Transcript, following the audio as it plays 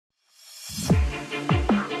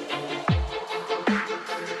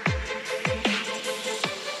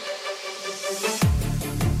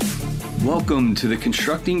Welcome to the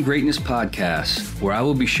Constructing Greatness podcast, where I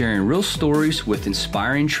will be sharing real stories with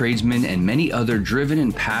inspiring tradesmen and many other driven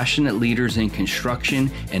and passionate leaders in construction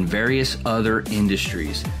and various other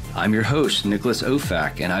industries. I'm your host, Nicholas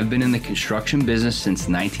Ofak, and I've been in the construction business since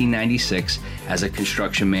 1996 as a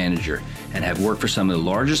construction manager and have worked for some of the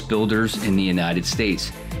largest builders in the United States.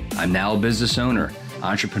 I'm now a business owner,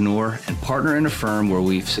 entrepreneur, and partner in a firm where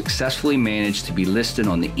we've successfully managed to be listed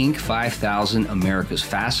on the Inc. 5000 America's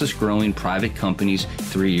fastest growing private companies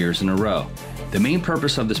 3 years in a row. The main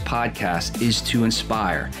purpose of this podcast is to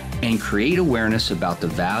inspire and create awareness about the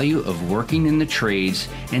value of working in the trades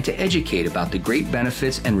and to educate about the great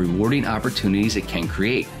benefits and rewarding opportunities it can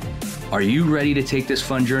create. Are you ready to take this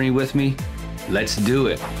fun journey with me? Let's do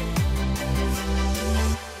it.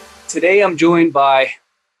 Today I'm joined by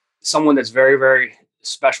someone that's very, very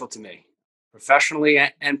special to me, professionally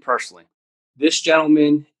and personally. This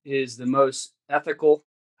gentleman is the most ethical,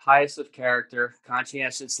 highest of character,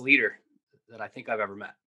 conscientious leader that I think I've ever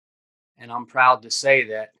met. And I'm proud to say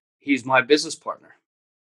that he's my business partner.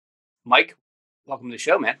 Mike, welcome to the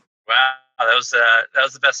show, man. Wow, that was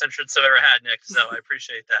the best entrance I've ever had, Nick. So I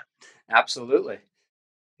appreciate that. Absolutely.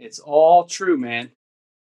 It's all true, man.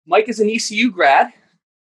 Mike is an ECU grad,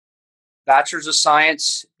 Bachelor's of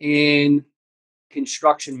Science in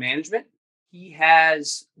Construction Management. He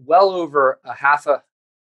has well over $500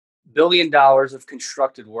 million of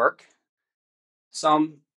constructed work,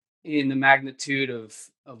 some in the magnitude of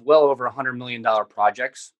well over $100 million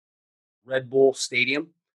projects. Red Bull Stadium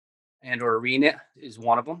or arena is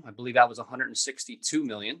one of them. I believe that was $162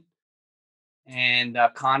 million. And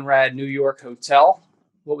Conrad New York Hotel,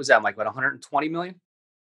 what was that, Mike? About $120 million?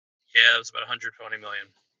 Yeah, it was about $120 million.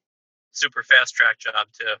 Super fast track job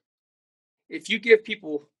too. If you give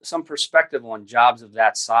people some perspective on jobs of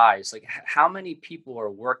that size, like how many people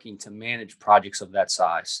are working to manage projects of that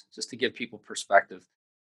size, just to give people perspective?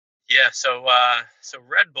 Yeah, so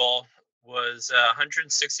Red Bull was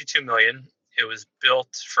 $162 million. It was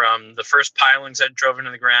built from the first pilings that drove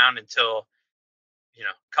into the ground until,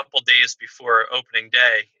 a couple days before opening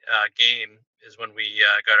day game is when we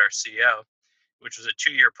got our CO, which was a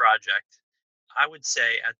 2-year project. I would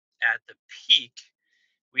say at the peak,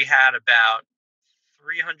 we had about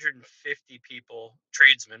 350 people,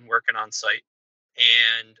 tradesmen, working on site,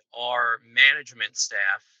 and our management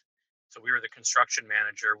staff. So we were the construction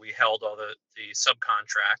manager. We held all the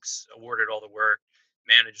subcontracts, awarded all the work,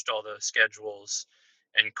 managed all the schedules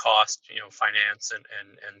and cost, finance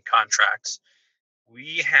and contracts.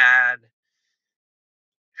 We had,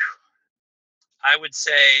 I would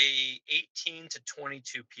say, 18 to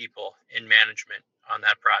 22 people in management on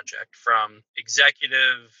that project, from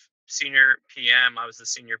executive, senior PM. I was the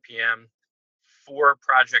senior PM, 4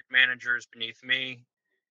 project managers beneath me,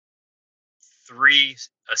 3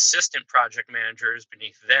 assistant project managers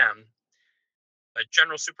beneath them, a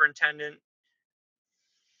general superintendent,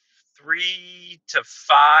 3 to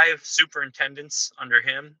 5 superintendents under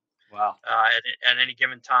him. Wow. At any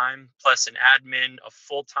given time, plus an admin, a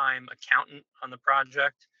full-time accountant on the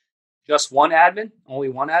project. Just one admin? Only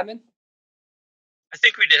one admin? I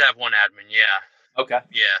think we did have one admin, yeah. Okay.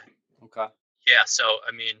 Yeah. Okay. Yeah, so,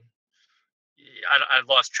 I mean, I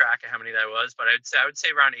lost track of how many that was, but I would say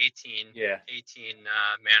around 18. Yeah. 18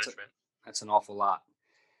 management. That's an awful lot.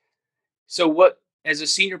 So what, as a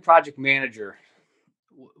senior project manager,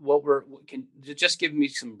 can you just give me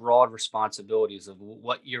some broad responsibilities of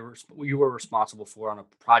what you were responsible for on a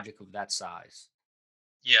project of that size?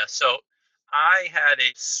 Yeah, so I had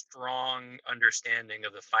a strong understanding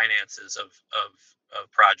of the finances of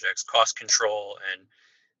projects, cost control and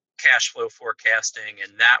cash flow forecasting,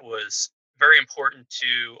 and that was very important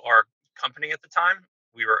to our company at the time.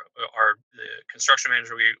 The construction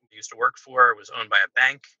manager we used to work for was owned by a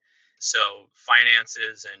bank, so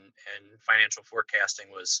finances and financial forecasting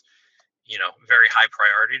was, very high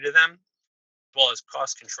priority to them, as well as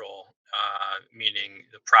cost control, meaning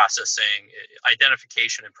the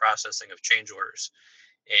identification and processing of change orders.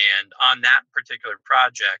 And on that particular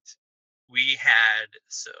project, we had,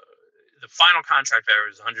 so the final contract value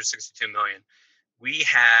was $162 million. We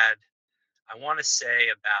had, I want to say,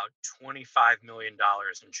 about $25 million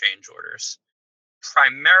in change orders,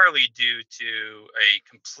 primarily due to a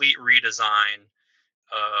complete redesign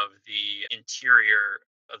of the interior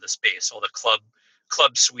of the space, all the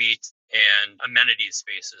club suite and amenities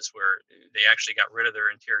spaces, where they actually got rid of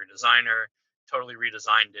their interior designer, totally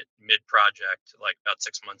redesigned it mid-project, like about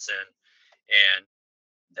 6 months in, and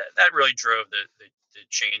that really drove the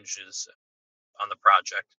changes on the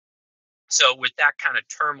project. So with that kind of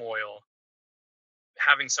turmoil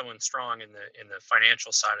having someone strong in the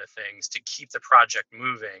financial side of things to keep the project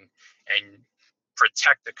moving and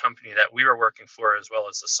protect the company that we were working for, as well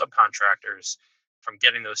as the subcontractors, from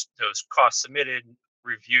getting those costs submitted,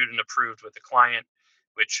 reviewed, and approved with the client,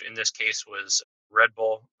 which in this case was Red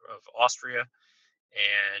Bull of Austria,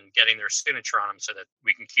 and getting their signature on them so that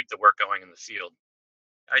we can keep the work going in the field.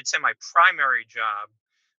 I'd say my primary job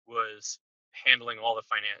was handling all the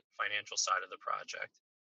financial side of the project.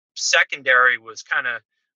 Secondary was kind of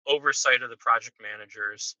oversight of the project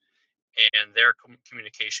managers and their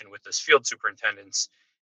communication with those field superintendents.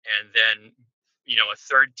 And then, a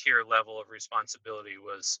third tier level of responsibility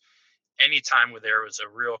was anytime where there was a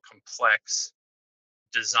real complex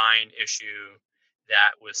design issue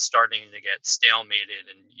that was starting to get stalemated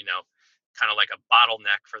and, kind of like a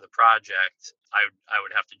bottleneck for the project, I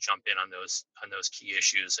would have to jump in on those key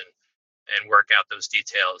issues and work out those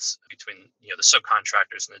details between the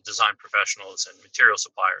subcontractors and the design professionals and material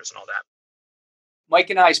suppliers and all that. Mike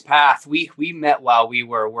and I's path, we met while we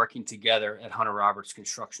were working together at Hunter Roberts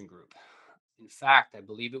Construction Group. In fact, I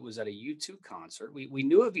believe it was at a U2 concert. We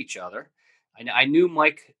knew of each other. I knew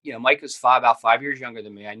Mike. Mike was about 5 years younger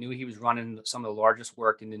than me. I knew he was running some of the largest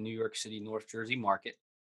work in the New York City, North Jersey market.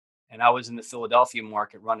 And I was in the Philadelphia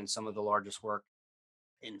market running some of the largest work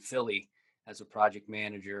in Philly as a project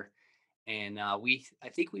manager. And I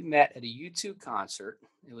think we met at a U2 concert.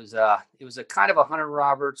 It was a kind of a Hunter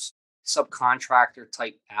Roberts subcontractor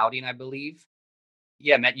type outing, I believe.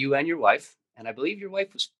 Yeah, met you and your wife. And I believe your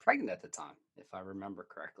wife was pregnant at the time, if I remember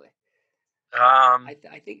correctly. I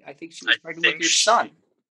think she was pregnant with your son.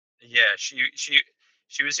 Yeah,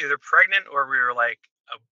 she was either pregnant or we were like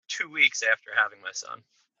 2 weeks after having my son.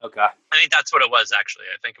 Okay. I think that's what it was, actually.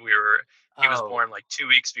 I think he was born like 2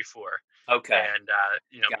 weeks before. Okay. And,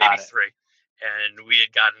 maybe 3. And we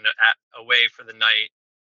had gotten away for the night,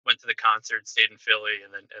 went to the concert, stayed in Philly,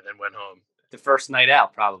 and then went home. The first night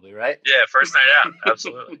out, probably, right? Yeah, first night out.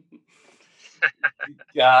 Absolutely.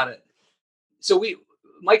 Got it. So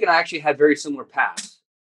Mike and I actually had very similar paths.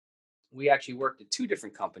 We actually worked at 2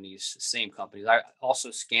 different companies, same companies. I also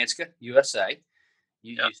Skanska USA.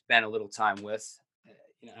 You spent a little time with,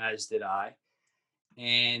 as did I.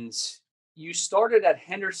 And you started at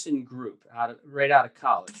Henderson Group right out of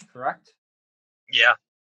college, correct? Yeah.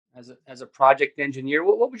 As a project engineer,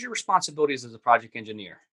 what was your responsibilities as a project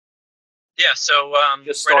engineer? Yeah, so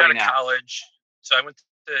just right out of out. college, so I went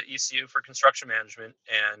to ECU for construction management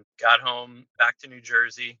and got home back to New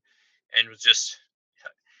Jersey, and was just,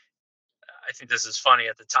 I think this is funny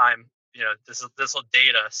at the time, this will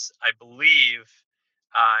date us. I believe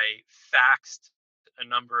I faxed a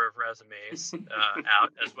number of resumes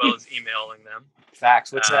out, as well as emailing them.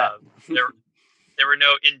 Fax, what's that? There were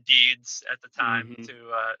no Indeeds at the time Mm-hmm.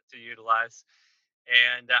 to utilize,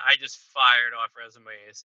 and I just fired off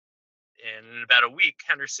resumes. And in about a week,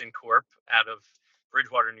 Henderson Corp out of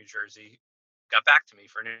Bridgewater, New Jersey, got back to me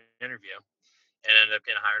for an interview, and ended up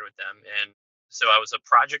getting hired with them. And so I was a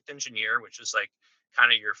project engineer, which is like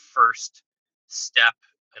kind of your first step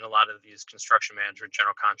in a lot of these construction management,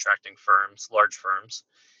 general contracting firms, large firms.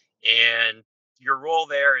 And your role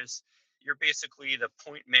there is you're basically the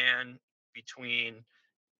point man between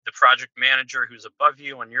the project manager who's above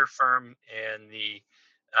you on your firm and the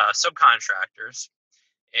subcontractors.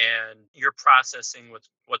 And you're processing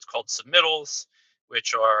what's called submittals,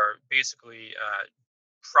 which are basically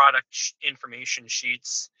product information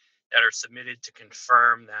sheets that are submitted to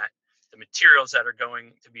confirm that the materials that are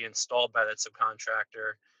going to be installed by that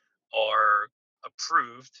subcontractor are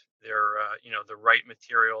approved. They're the right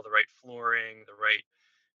material, the right flooring, the right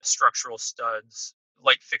structural studs,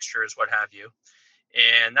 light fixtures, what have you.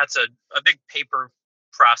 And that's a big paper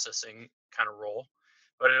processing kind of role,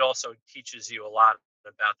 but it also teaches you a lot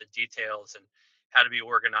about the details and how to be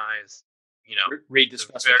organized, read the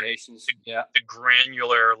specifications, the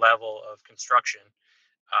granular level of construction,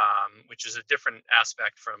 which is a different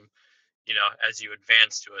aspect from, as you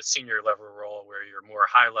advance to a senior level role where you're more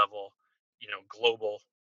high level,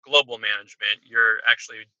 global management. You're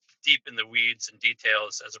actually deep in the weeds and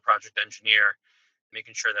details as a project engineer,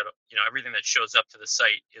 making sure that everything that shows up to the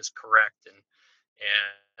site is correct, and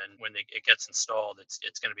when it gets installed,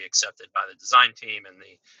 it's going to be accepted by the design team and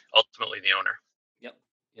ultimately the owner.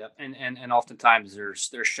 Yep. And oftentimes there's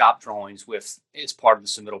shop drawings as part of the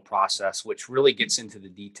submittal process, which really gets into the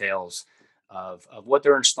details of what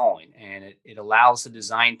they're installing, and it allows the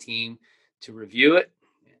design team to review it.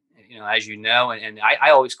 As you know, and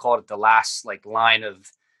I always call it the last line of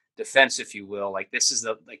defense, if you will. Like, this is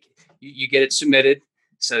you get it submitted.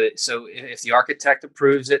 So if the architect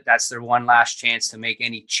approves it, that's their one last chance to make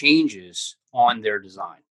any changes on their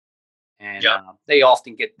design. and Yep. they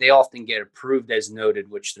often get approved as noted,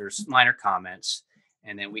 which there's minor comments,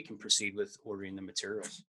 and then we can proceed with ordering the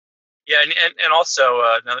materials. Yeah, and also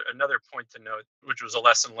another point to note, which was a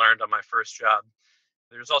lesson learned on my first job.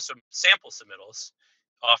 There's also sample submittals,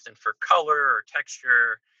 often for color or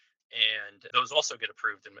texture, and those also get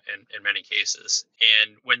approved in many cases.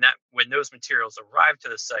 And when those materials arrive to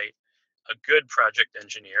the site, a good project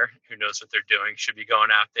engineer who knows what they're doing should be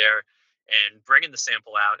going out there and bringing the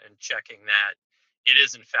sample out and checking that it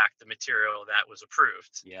is in fact the material that was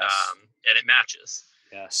approved, Yes. and it matches.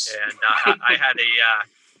 Yes. And I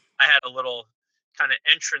had a little kind of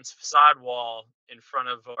entrance facade wall in front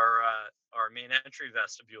of our main entry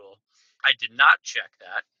vestibule. I did not check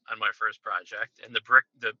that on my first project, and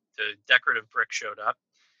the decorative brick showed up.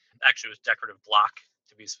 Actually, it was decorative block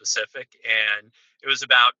to be specific, and it was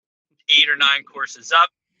about 8 or 9 courses up.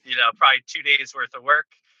 Probably 2 days worth of work,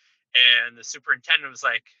 and the superintendent was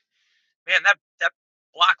like, "Man, that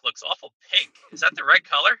block looks awful pink. Is that the right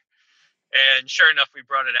color?" And sure enough, we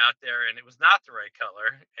brought it out there, and it was not the right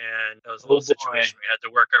color. And that was a Oh little boy. situation we had to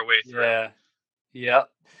work our way through. Yeah.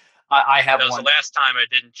 Yep. I have That was one. the last time I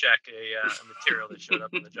didn't check a material that showed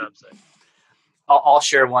up on the job site. I'll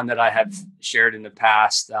share one that I have shared in the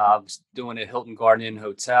past. I was doing a Hilton Garden Inn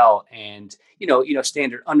hotel, and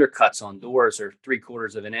standard undercuts on doors are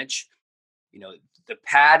 3/4 of an inch. The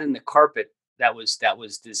pad and the carpet that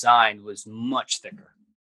was designed was much thicker.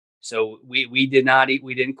 So we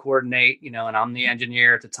didn't coordinate, and I'm the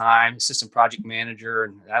engineer at the time, assistant project manager,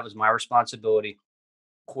 and that was my responsibility,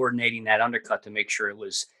 coordinating that undercut to make sure it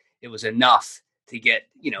was enough to get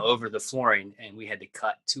over the flooring, and we had to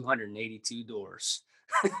cut 282 doors.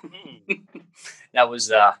 That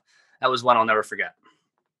was one I'll never forget.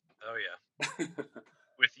 Oh yeah.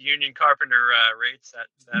 With union carpenter rates,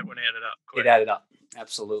 that one added up quick. It added up,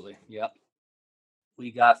 absolutely. Yep.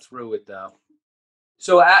 We got through it though.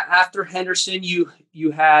 So after Henderson,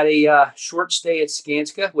 you had a short stay at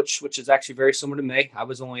Skanska, which is actually very similar to me. I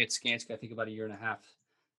was only at Skanska, I think, about a year and a half.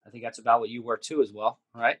 I think that's about what you were too, as well,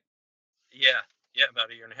 right? Yeah, about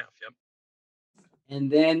a year and a half. Yep.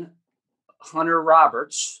 And then Hunter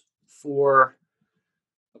Roberts for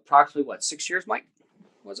approximately 6 years, Mike?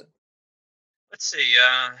 Was it? Let's see,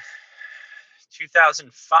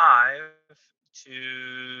 2005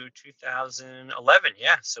 to 2011.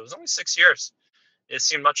 Yeah, so it was only 6 years. It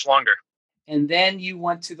seemed much longer. And then you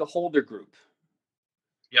went to the Holder Group.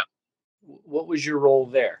 Yep. What was your role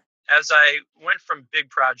there? As I went from big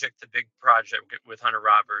project to big project with Hunter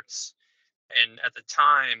Roberts, and at the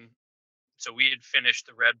time, so we had finished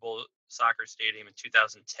the Red Bull Soccer Stadium in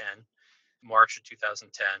 2010, March of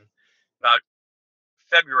 2010. About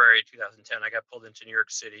February 2010, I got pulled into New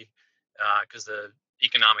York City because the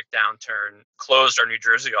economic downturn closed our New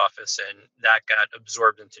Jersey office, and that got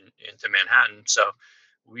absorbed into Manhattan. So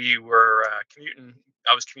we were commuting.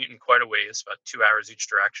 I was commuting quite a ways, about 2 hours each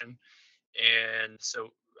direction, and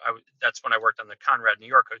so that's when I worked on the Conrad New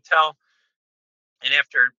York Hotel. And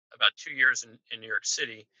after about 2 years in New York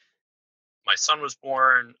City, my son was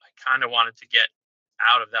born. I kind of wanted to get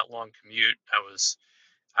out of that long commute. I was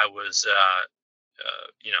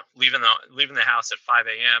leaving the house at 5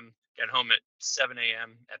 a.m., getting home at 7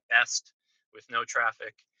 a.m. at best with no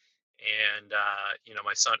traffic. And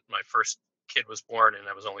my first kid was born, and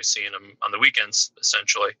I was only seeing him on the weekends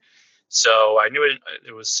essentially. So I knew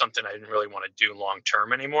it was something I didn't really want to do long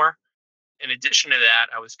term anymore. In addition to that,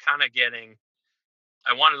 I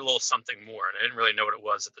wanted a little something more, and I didn't really know what it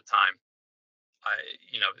was at the time.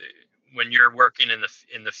 When you're working in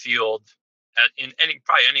the field, in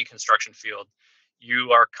probably any construction field,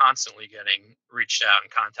 you are constantly getting reached out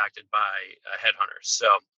and contacted by headhunters. So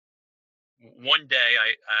one day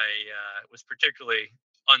I was particularly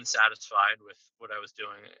unsatisfied with what I was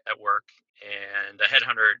doing at work, and a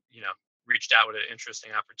headhunter, reached out with an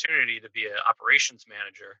interesting opportunity to be an operations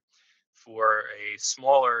manager for a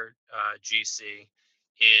smaller GC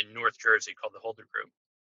in North Jersey called the Holder Group,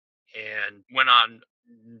 and went on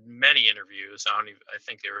many interviews. I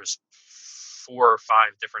think there was 4 or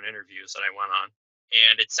 5 different interviews that I went on,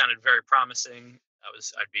 and it sounded very promising.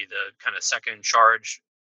 I'd be the kind of second in charge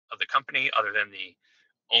of the company, other than the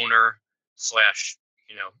owner slash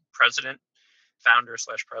president, founder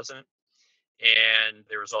slash president. And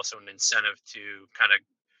there was also an incentive to kind of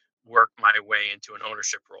work my way into an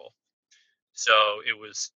ownership role. So it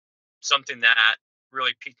was something that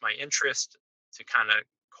really piqued my interest, to kind of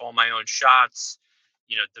call my own shots,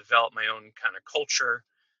 develop my own kind of culture,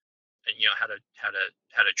 and how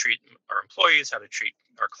to treat our employees, how to treat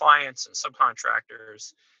our clients and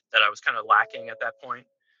subcontractors, that I was kind of lacking at that point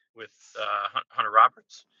with Hunter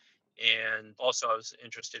Roberts. And also I was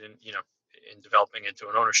interested in, in developing into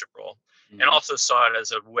an ownership role, and Mm-hmm. also saw it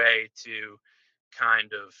as a way to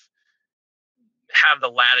kind of have the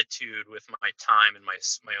latitude with my time and my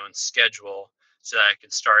own schedule so that I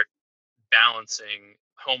could start balancing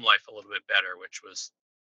home life a little bit better, which was,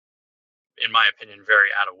 in my opinion, very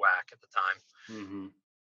out of whack at the time. Mm-hmm.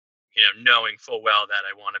 Knowing full well that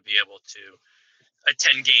I want to be able to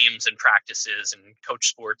attend games and practices and coach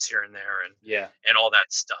sports here and there and all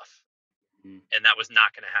that stuff. Mm-hmm. And that was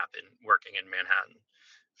not going to happen working in Manhattan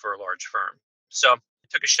for a large firm. So I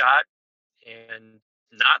took a shot, and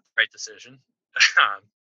not the right decision.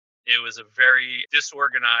 It was a very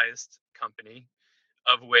disorganized company,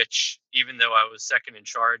 of which, even though I was second in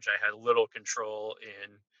charge, I had little control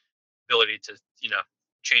in ability to,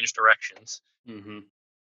 change directions. Mm-hmm.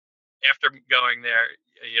 After going there,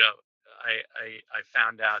 I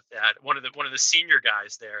found out that one of the senior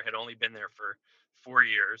guys there had only been there for 4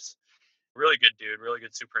 years. Really good dude, really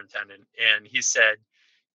good superintendent, and he said,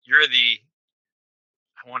 "You're the."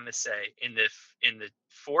 I want to say in the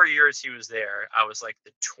 4 years he was there, I was like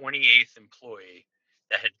the 28th employee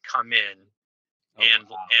that had come in Oh, and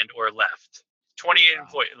wow. or left. 28 wow.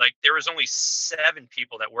 employees. Like, there was only 7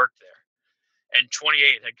 people that worked there, and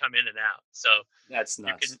 28 had come in and out. So That's you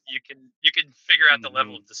nuts. can figure out the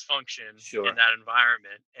level Mhm. of dysfunction Sure. in that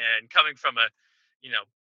environment. And coming from a,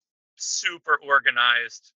 super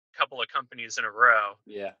organized couple of companies in a row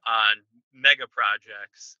Yeah. on mega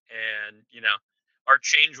projects, and our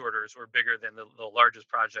change orders were bigger than the largest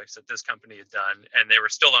projects that this company had done, and they were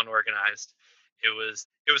still unorganized. It was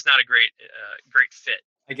not a great fit.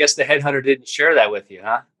 I guess the headhunter didn't share that with you,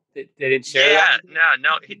 huh? They didn't share Yeah, that?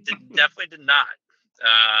 no, he definitely did not.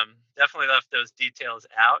 Definitely left those details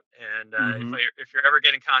out. And Mm-hmm. if you're ever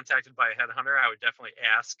getting contacted by a headhunter, I would definitely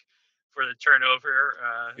ask for the turnover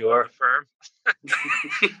of Sure. the firm.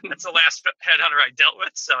 That's the last headhunter I dealt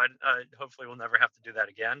with, so I hopefully we'll never have to do that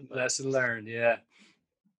again. But Lesson learned. Yeah.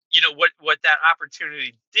 what that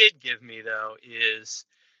opportunity did give me, though, is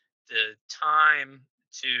the time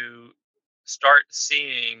to start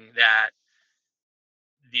seeing that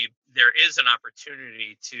there is an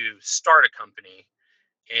opportunity to start a company.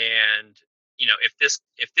 And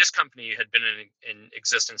if this company had been in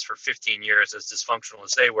existence for 15 years, as dysfunctional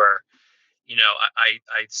as they were,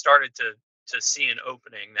 I started to see an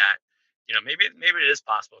opening that, maybe it is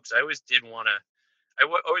possible, because I always did want to.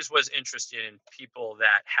 Always was interested in people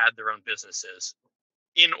that had their own businesses,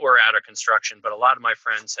 in or out of construction. But a lot of my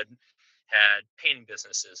friends had painting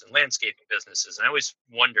businesses and landscaping businesses, and I always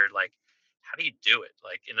wondered, like, how do you do it,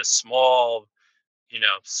 like, in a small,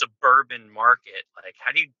 suburban market? Like,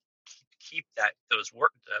 how do you keep that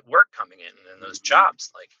work coming in, and those Mm-hmm.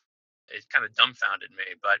 jobs? Like, it kind of dumbfounded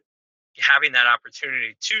me. But having that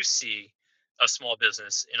opportunity to see a small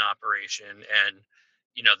business in operation, and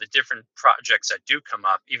the different projects that do come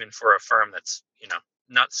up, even for a firm that's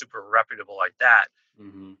not super reputable like that,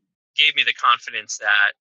 Mm-hmm. gave me the confidence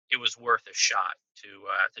that it was worth a shot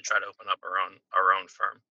to try to open up our own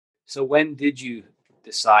firm. So when did you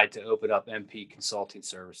decide to open up MP Consulting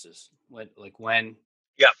Services? When?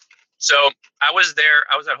 Yeah. So I was there.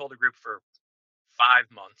 I was at Holder Group for 5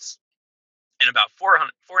 months, and about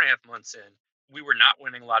 4.5 months in, we were not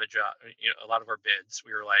winning a lot of a lot of our bids.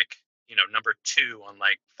 We were like, number 2 on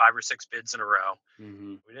like 5 or 6 bids in a row.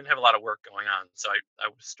 Mm-hmm. We didn't have a lot of work going on, so I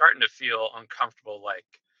was starting to feel uncomfortable. Like,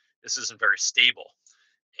 this isn't very stable,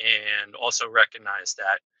 and also recognized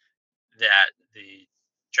that the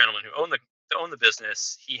gentleman who owned the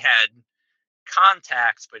business, he had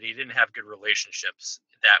contacts, but he didn't have good relationships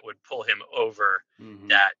that would pull him over Mm-hmm.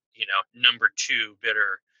 that number 2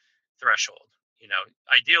 bidder threshold.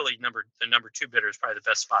 Ideally, the number 2 bidder is probably the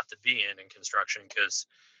best spot to be in construction, because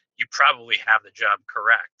you probably have the job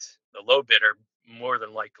correct. The low bidder, more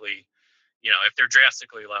than likely, if they're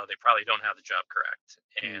drastically low, they probably don't have the job correct,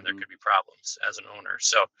 and there Mm-hmm. could be problems as an owner.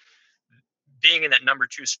 So being in that number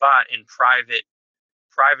 2 spot in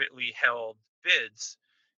privately held bids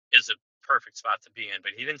is a perfect spot to be in.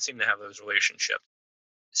 But he didn't seem to have those relationships.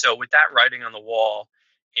 So with that writing on the wall,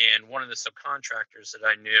 and one of the subcontractors that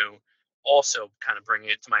I knew also kind of bringing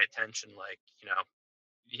it to my attention, like,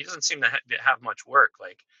 he doesn't seem to have much work.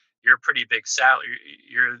 Like, you're a pretty big salary.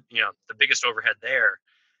 You're, the biggest overhead there.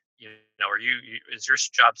 Is your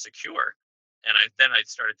job secure? And I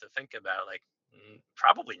started to think about, like,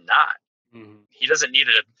 probably not. Mm-hmm. He doesn't need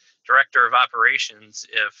a director of operations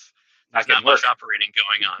if there's not much operating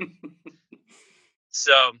going on.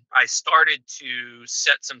 So I started to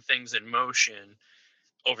set some things in motion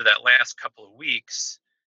over that last couple of weeks,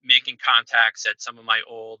 making contacts at some of my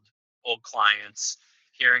old clients.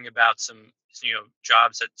 hearing about some,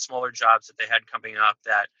 smaller jobs that they had coming up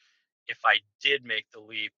that if I did make the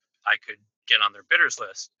leap, I could get on their bidders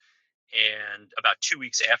list. And about 2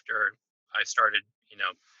 weeks after I started,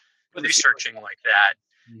 researching like that,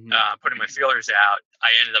 putting my feelers out,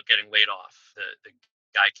 I ended up getting laid off. The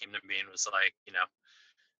guy came to me and was like,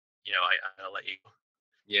 I'll let you go.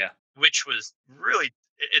 Yeah. Which was really,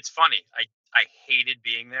 it's funny. I hated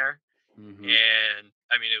being there. And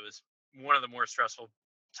I mean, it was one of the more stressful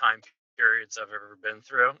time periods I've ever been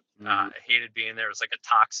through. I hated being there. It was like a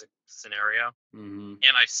toxic scenario.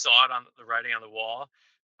 And I saw it on the writing on the wall,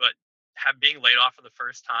 but being laid off for the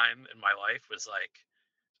first time in my life was like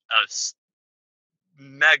a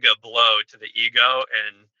mega blow to the ego.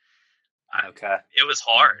 And it was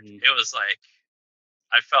hard. It was like,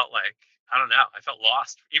 I felt like, I don't know, I felt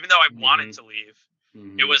lost. Even though I wanted to leave,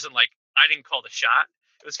 it wasn't like, I didn't call the shot.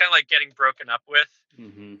 It was kind of like getting broken up with,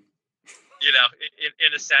 in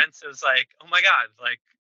a sense. It was like, oh my God, like,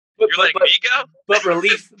 you're letting me go? But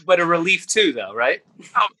a relief too, though, right?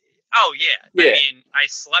 Oh yeah. I mean, I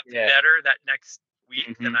slept better that next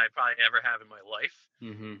week than I probably ever have in my life,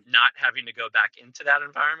 not having to go back into that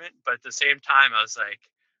environment. But at the same time, I was like,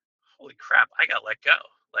 holy crap, I got let go.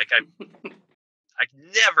 Like I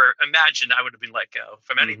never imagined I would have been let go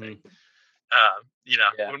from anything.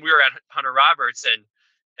 When we were at Hunter Roberts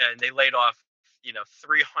and they laid off,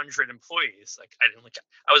 300 employees. Like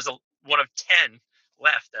I was one of 10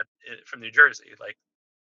 left from New Jersey. Like,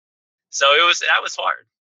 so that was hard.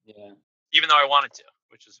 Yeah. Even though I wanted to,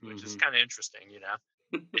 which is kind of interesting.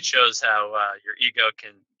 It shows how your ego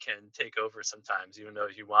can take over sometimes, even though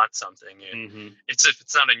you want something. And if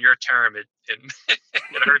it's not on your term, it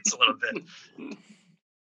it hurts a little bit.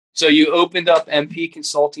 So you opened up MP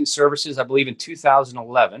Consulting Services, I believe, in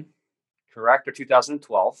 2011, correct, or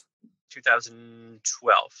 2012?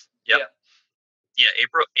 2012. Yep. Yeah,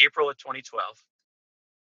 April of 2012.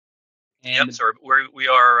 And so we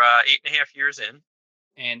are 8.5 years in.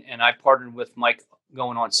 And I partnered with Mike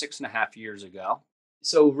going on 6.5 years ago.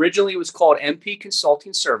 So originally it was called MP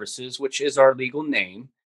Consulting Services, which is our legal name.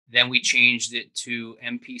 Then we changed it to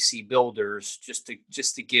MPC Builders just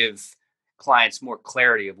to give clients more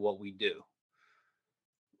clarity of what we do.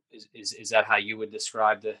 Is that how you would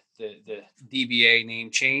describe the DBA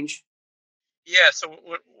name change? Yeah. So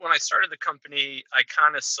when I started the company, I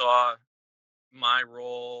kind of saw my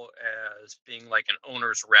role as being like an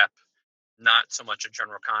owner's rep, not so much a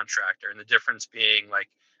general contractor. And the difference being like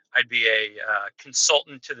I'd be a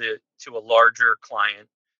consultant to a larger client,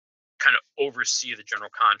 kind of oversee the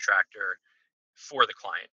general contractor for the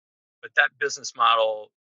client. But that business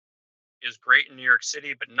model is great in New York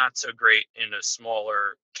City, but not so great in a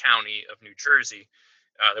smaller county of New Jersey.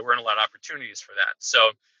 There weren't a lot of opportunities for that.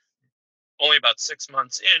 So only about 6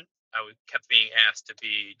 months in, I kept being asked to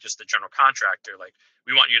be just a general contractor. Like,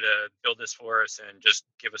 we want you to build this for us and just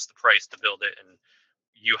give us the price to build it, and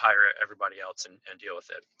you hire everybody else and deal with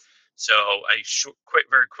it. So I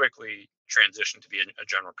very quickly transitioned to be a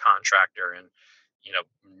general contractor, and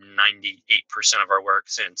 98% of our work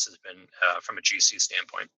since has been from a GC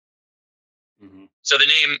standpoint. So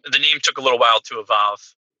the name took a little while to evolve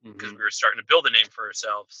because we were starting to build a name for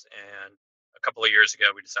ourselves, and a couple of years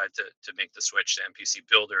ago we decided to make the switch to MPC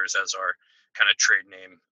Builders as our kind of trade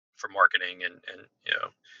name for marketing and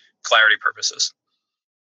clarity purposes.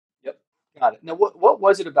 Yep, got it. Now, what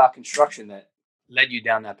was it about construction that led you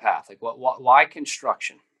down that path? Like, why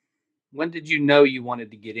construction? When did you know you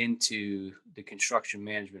wanted to get into the construction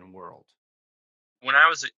management world? When I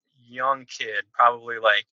was a young kid, probably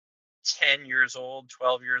like 10 years old,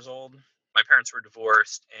 12 years old, my parents were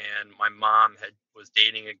divorced, and my mom was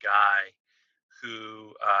dating a guy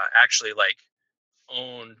who actually like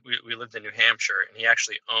owned, we lived in New Hampshire, and he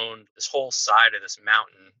actually owned this whole side of this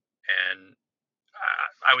mountain, and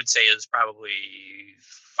I would say is probably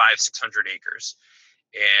 500-600 acres.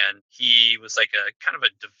 And he was like a kind of a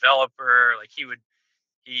developer. Like he was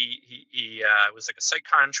like a site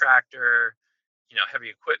contractor, heavy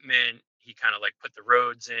equipment. He kind of like put the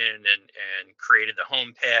roads in and created the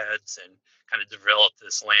home pads and kind of developed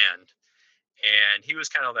this land. And he was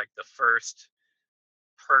kind of like the first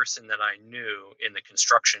person that I knew in the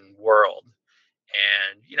construction world.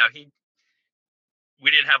 And, we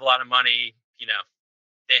didn't have a lot of money,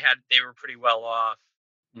 they were pretty well off,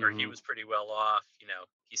 or he was pretty well off,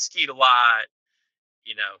 he skied a lot,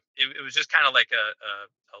 it was just kind of like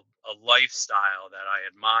a lifestyle that I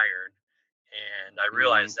admired. And I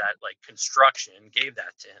realized that like construction gave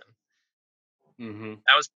that to him.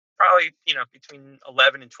 I was probably, between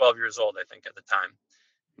 11 and 12 years old, I think, at the time.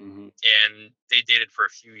 And they dated for a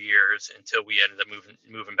few years until we ended up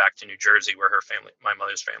moving back to New Jersey, where my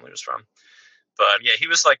mother's family was from. But yeah, he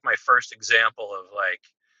was like my first example of like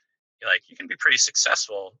you can be pretty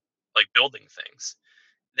successful like building things.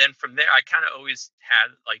 Then from there, I kind of always had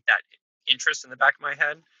like that interest in the back of my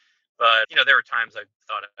head. But there were times I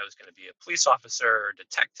thought I was going to be a police officer or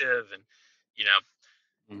detective, and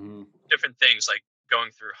different things like going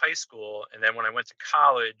through high school. And then when I went to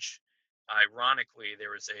college, ironically,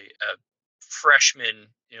 there was a freshman,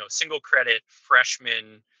 single credit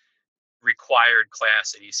freshman required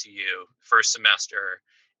class at ECU first semester,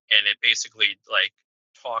 and it basically like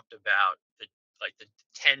talked about the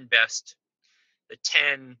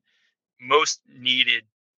 10 most needed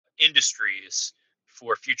industries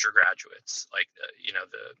for future graduates, like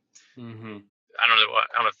I don't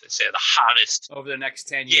know if they say the hottest over the next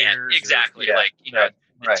 10 years. Yeah, exactly. The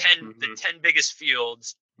 10 biggest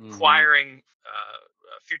fields requiring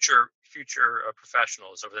future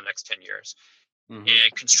professionals over the next 10 years. And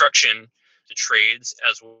construction, the trades,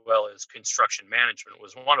 as well as construction management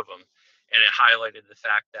was one of them. And it highlighted the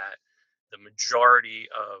fact that the majority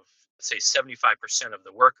of, say, 75% of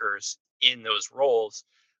the workers in those roles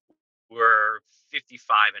were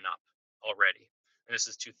 55 and up already. And this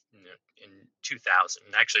is in 2000,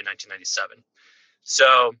 actually 1997.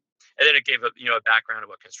 So, and then it gave a background of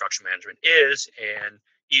what construction management is. And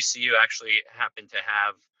ECU actually happened to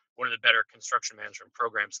have one of the better construction management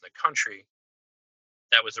programs in the country.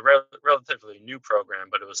 That was a relatively new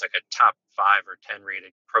program, but it was like a top 5 or 10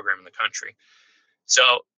 rated program in the country. So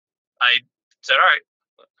I said, all right,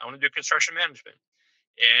 I want to do construction management.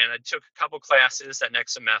 And I took a couple classes that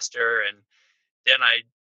next semester, and then I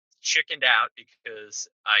chickened out because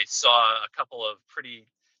I saw a couple of pretty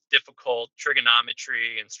difficult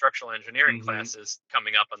trigonometry and structural engineering classes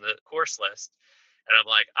coming up on the course list. And I'm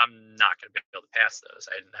like, I'm not going to be able to pass those.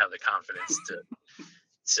 I didn't have the confidence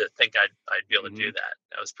to think I'd be able to do that.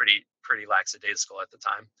 I was pretty lackadaisical at the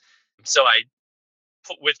time. So I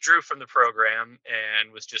withdrew from the program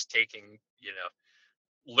and was just taking,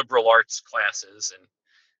 liberal arts classes and,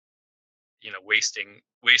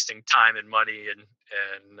 wasting time and money and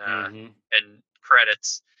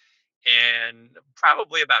credits. And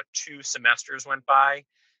probably about 2 semesters went by.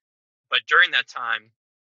 But during that time,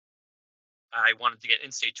 I wanted to get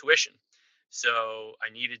in-state tuition. So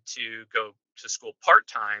I needed to go to school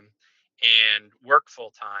part-time and work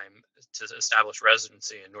full-time to establish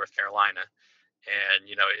residency in North Carolina. And,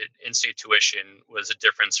 in-state tuition was a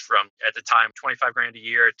difference from, at the time, 25 grand a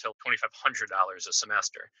year to $2,500 a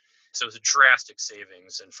semester. So it was a drastic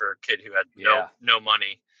savings. And for a kid who had no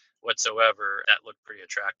money whatsoever, that looked pretty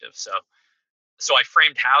attractive. So I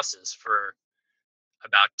framed houses for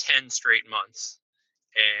about 10 straight months.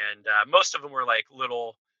 And most of them were like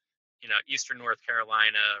little, Eastern North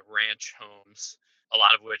Carolina ranch homes, a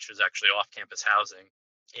lot of which was actually off-campus housing.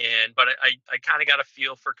 But I kind of got a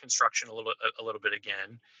feel for construction a little bit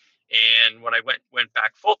again. And when I went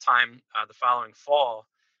back full time the following fall,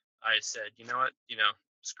 I said, you know what,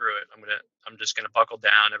 screw it. I'm just gonna buckle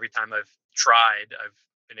down. Every time I've tried, I've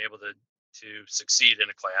been able to succeed in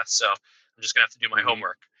a class. So I'm just gonna have to do my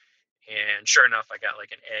homework. And sure enough, I got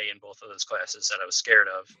like an A in both of those classes that I was scared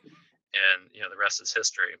of. And, the rest is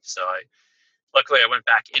history. So luckily I went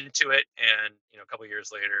back into it. And, a couple of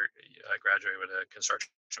years later, I graduated with a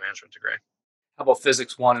construction management degree. How about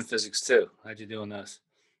Physics 1 and Physics 2? How'd you do in those?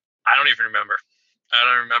 I don't even remember.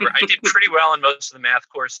 I did pretty well in most of the math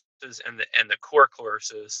courses and the core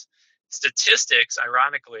courses. Statistics,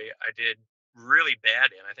 ironically, I did really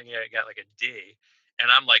bad in. I think I got like a D. And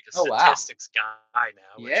I'm like a statistics guy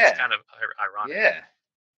now, which is kind of ironic. Yeah.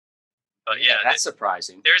 But that's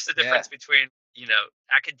surprising. There's the difference between,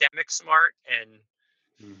 academic smart and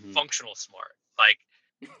functional smart. Like,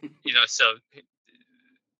 so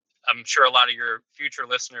I'm sure a lot of your future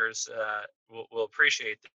listeners will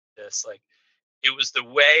appreciate this. Like, it was the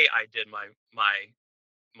way I did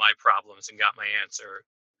my problems and got my answer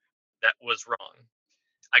that was wrong.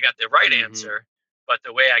 I got the right answer, but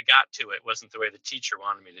the way I got to it wasn't the way the teacher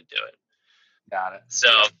wanted me to do it. Got it. So,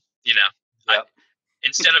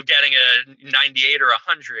 instead of getting a 98 or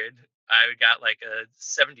 100, I got like a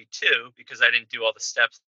 72 because I didn't do all the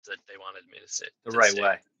steps that they wanted me to sit the right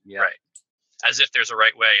way. Yeah. Right. As if there's a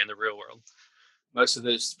right way in the real world. Most of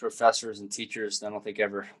those professors and teachers, I don't think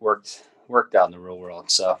ever worked out in the real world.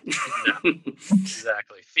 So no,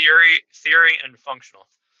 exactly. Theory and functional.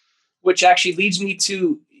 Which actually leads me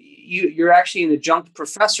to you're actually an adjunct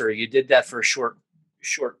professor. You did that for a short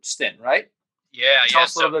stint, right? Yeah. Tell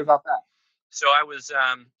us a little bit about that. So I was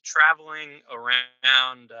traveling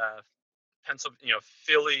around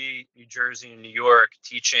Philly, New Jersey, and New York,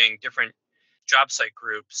 teaching different job site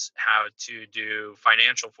groups how to do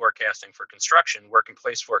financial forecasting for construction, working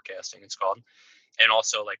place forecasting, it's called, and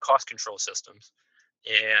also like cost control systems.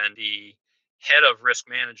 And the head of risk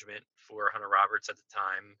management for Hunter Roberts at the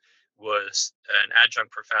time was an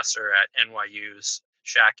adjunct professor at NYU's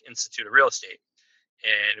Schack Institute of Real Estate,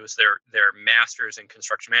 and it was their master's in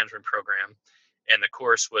construction management program, and the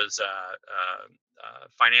course was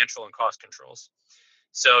financial and cost controls.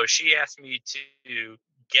 So she asked me to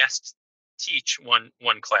guest teach one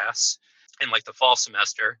class in like the fall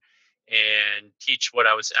semester and teach what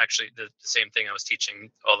I was actually the same thing I was teaching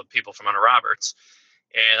all the people from Hunter Roberts.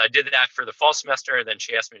 And I did that for the fall semester. And then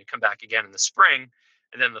she asked me to come back again in the spring.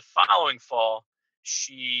 And then the following fall,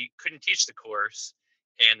 she couldn't teach the course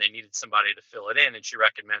and they needed somebody to fill it in. And she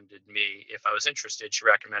recommended me, if I was interested, she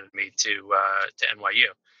recommended me to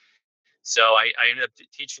NYU. So I ended up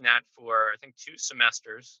teaching that for, I think, 2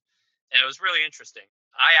 semesters. And it was really interesting.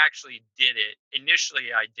 I actually did it.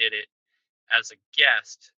 Initially, I did it as a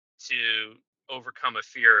guest to overcome a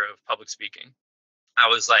fear of public speaking. I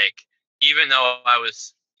was like, even though I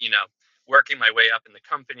was, working my way up in the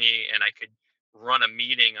company and I could run a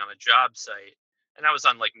meeting on a job site, and I was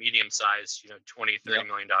on like medium sized, 20, $30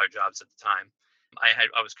 million jobs at the time.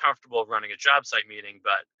 I was comfortable running a job site meeting,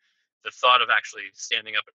 but the thought of actually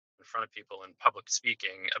standing up in front of people and public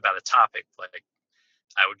speaking about a topic, like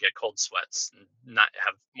I would get cold sweats and not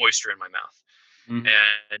have moisture in my mouth. Mm-hmm.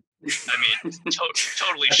 And I mean,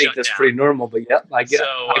 totally I think that's down. Pretty normal, but yeah, I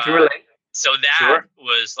can relate. So that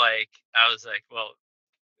was like, I was like, well,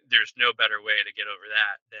 there's no better way to get over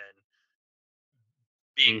that than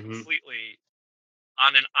being completely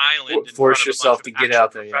on an island in force front of yourself a bunch to get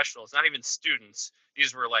out there. Professionals, not even students.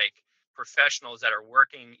 These were like professionals that are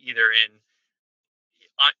working either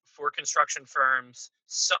for construction firms.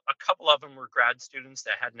 So a couple of them were grad students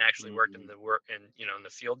that hadn't actually worked in the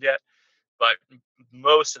field yet. But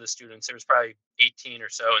most of the students, there was probably 18 or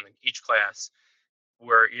so in each class,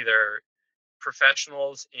 were either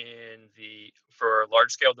professionals for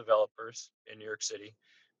large scale developers in New York City,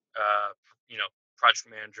 project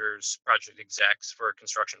managers, project execs for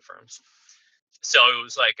construction firms. So it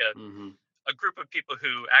was like a group of people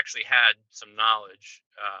who actually had some knowledge.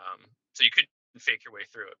 So you couldn't fake your way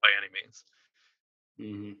through it by any means.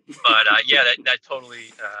 But that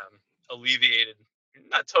totally alleviated,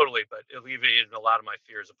 not totally, but alleviated a lot of my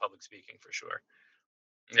fears of public speaking for sure.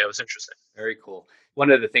 Yeah, it was interesting. Very cool. One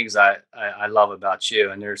of the things I love about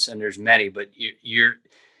you, and there's many, but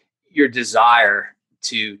your desire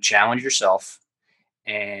to challenge yourself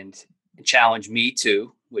and challenge me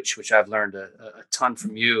too, which I've learned a ton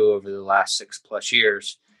from you over the last 6+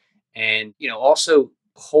 years, and also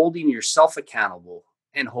holding yourself accountable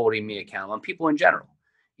and holding me accountable, and people in general.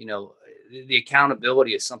 The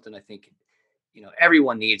accountability is something I think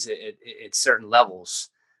everyone needs at certain levels.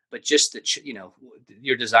 But just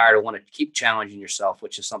your desire to want to keep challenging yourself,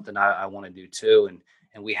 which is something I want to do too,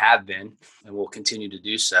 and we have been, and we'll continue to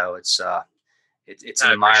do so. It's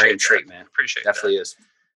an admiring trait, man. Appreciate definitely that. Is.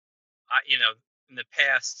 In the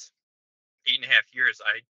past 8.5 years,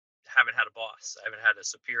 I haven't had a boss. I haven't had a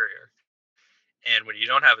superior. And when you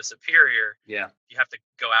don't have a superior, you have to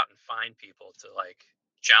go out and find people to like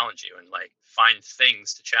challenge you and like find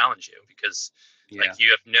things to challenge you because like you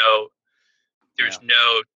have there's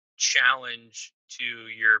no challenge to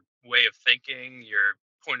your way of thinking, your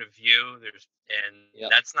point of view.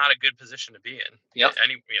 That's not a good position to be in.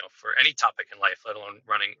 For any topic in life, let alone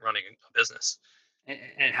running a business.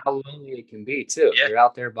 And how lonely it can be too. You're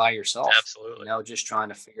out there by yourself. Absolutely. Just trying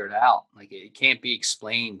to figure it out. Like it can't be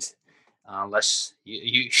explained unless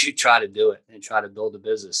you try to do it and try to build a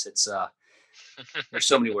business. It's there's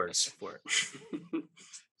so many words for it.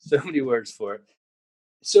 So many words for it.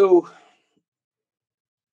 So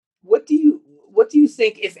what do you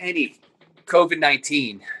think, if any,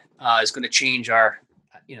 COVID-19 is going to change our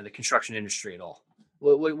the construction industry at all?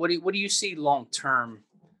 What do you see long-term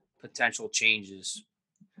potential changes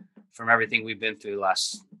from everything we've been through the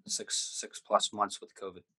last six plus months with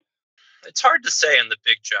COVID? It's hard to say on the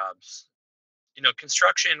big jobs.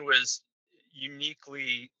 Construction was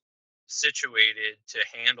uniquely situated to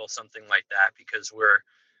handle something like that because we're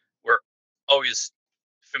always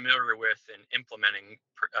familiar with and implementing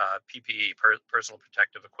PPE, personal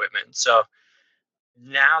protective equipment. So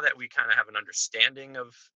now that we kind of have an understanding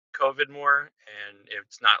of COVID more, and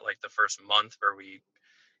it's not like the first month where we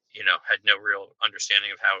had no real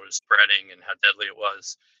understanding of how it was spreading and how deadly it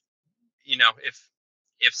was.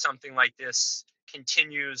 If something like this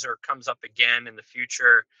continues or comes up again in the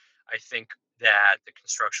future, I think that the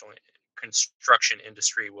construction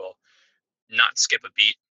industry will not skip a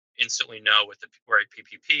beat, instantly know what the right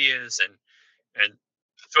PPP is, and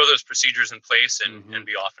throw those procedures in place and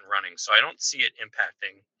be off and running. So I don't see it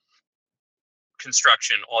impacting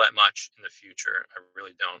construction all that much in the future. I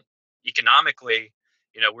really don't. Economically,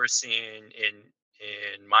 we're seeing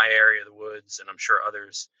in my area of the woods, and I'm sure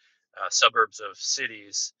others, suburbs of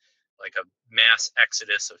cities, like a mass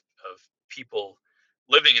exodus of people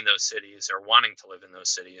living in those cities or wanting to live in those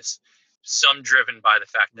cities. Some driven by the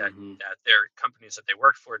fact that their companies that they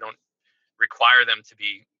work for don't require them to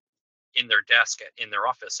be in their desk in their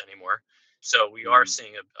office anymore. So we are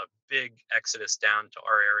seeing a big exodus down to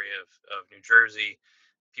our area of New Jersey,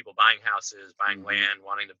 people buying houses, buying land,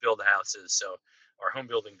 wanting to build houses. So our home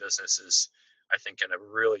building business is, I think, going to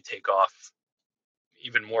really take off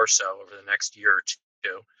even more so over the next year or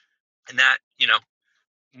two. And that,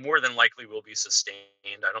 more than likely will be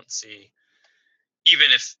sustained. I don't see, even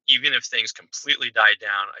if things completely die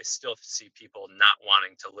down, I still see people not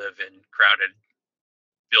wanting to live in crowded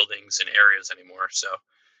buildings and areas anymore. So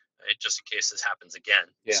just in case this happens again.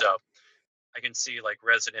 Yeah. So I can see like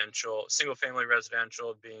residential, single family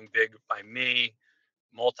residential being big by me,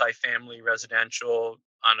 multifamily residential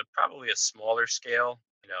on probably a smaller scale,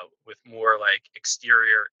 with more like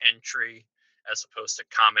exterior entry as opposed to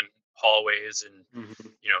common hallways and,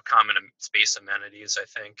 common space amenities. I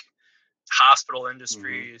think hospital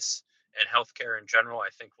industries and healthcare in general, I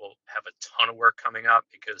think will have a ton of work coming up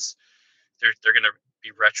because they're going to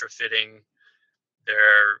be retrofitting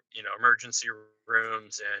their emergency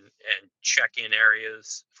rooms and check-in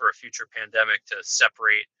areas for a future pandemic to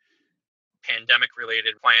separate pandemic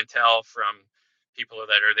related clientele from people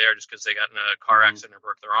that are there just because they got in a car accident or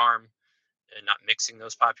broke their arm, and not mixing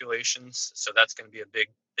those populations. So that's going to be a big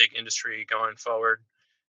industry going forward.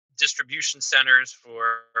 Distribution centers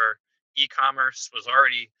for e-commerce was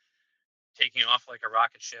already taking off like a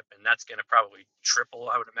rocket ship, and that's going to probably triple,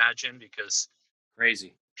 I would imagine, because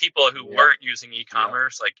Crazy people who weren't using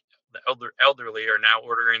e-commerce, like the elderly, are now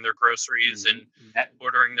ordering their groceries and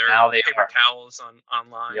ordering their paper towels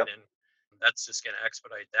online, and that's just going to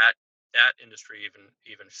expedite that industry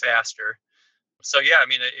even faster. So yeah, I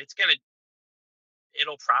mean,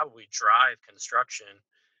 it'll probably drive construction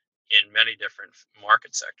in many different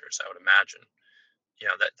market sectors, I would imagine.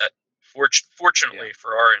 That fortunately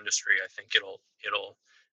for our industry, I think it'll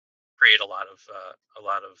create a lot of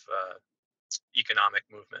economic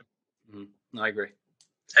movement. I agree.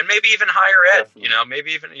 And maybe even higher ed. Definitely.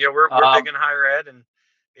 Maybe even we're big in higher ed, and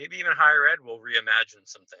maybe even higher ed will reimagine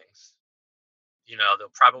some things.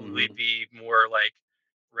 There'll probably be more like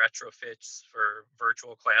retrofits for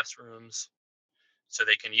virtual classrooms, so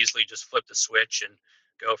they can easily just flip the switch and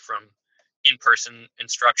go from in-person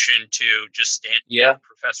instruction to just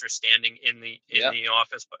professors standing in the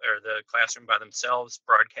office or the classroom by themselves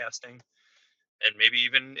broadcasting, and maybe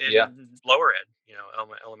even in lower ed,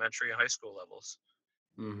 elementary and high school levels.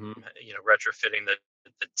 Retrofitting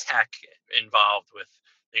the tech involved with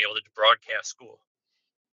being able to broadcast school.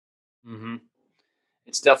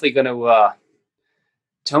 It's definitely going to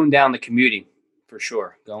tone down the commuting for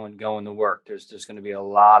sure. Going to work. There's going to be a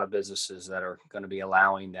lot of businesses that are going to be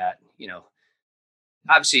allowing that.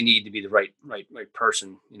 Obviously you need to be the right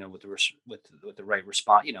person. With the right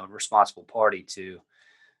response. Responsible party to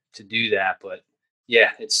do that. But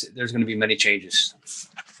yeah, there's going to be many changes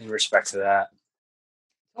in respect to that.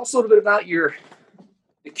 Also, a little bit about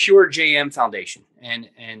the Cure JM Foundation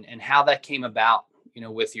and how that came about.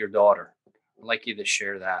 With your daughter. I'd like you to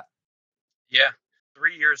share that. Yeah.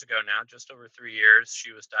 3 years ago now, just over 3 years,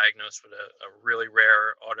 she was diagnosed with a really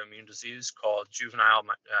rare autoimmune disease called juvenile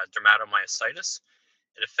dermatomyositis.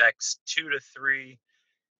 It affects 2 to 3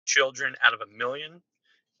 children out of 1 million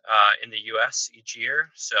in the U.S. each year.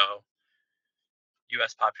 So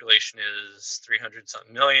U.S. population is 300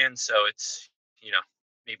 something million. So it's,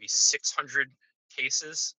 maybe 600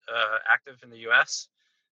 cases active in the U.S.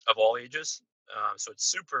 of all ages. So it's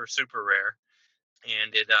super, super rare.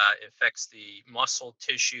 And it affects the muscle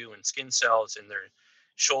tissue and skin cells in their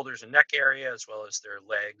shoulders and neck area, as well as their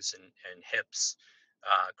legs and hips,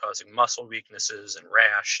 causing muscle weaknesses and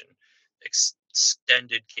rash. And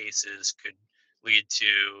extended cases could lead to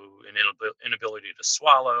an inability to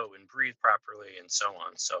swallow and breathe properly, and so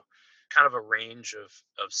on. So kind of a range of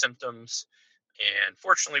symptoms. And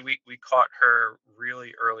fortunately, we caught her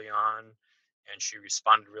really early on, and she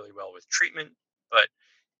responded really well with treatment. But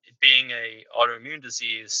it being a autoimmune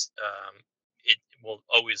disease, it will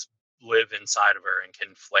always live inside of her and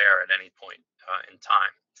can flare at any point in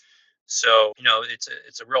time. So,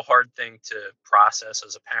 it's a real hard thing to process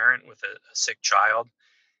as a parent with a sick child.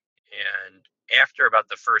 And after about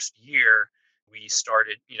the first year, we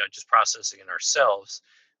started, just processing it ourselves.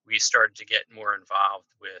 We started to get more involved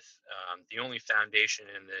with the only foundation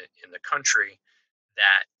in the country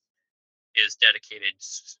that is dedicated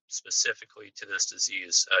specifically to this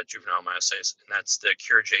disease, juvenile myositis, and that's the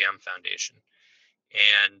Cure JM Foundation.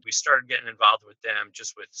 And we started getting involved with them,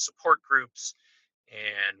 just with support groups,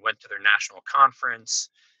 and went to their national conference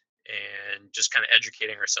and just kind of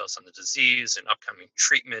educating ourselves on the disease and upcoming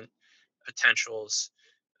treatment potentials,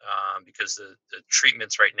 because the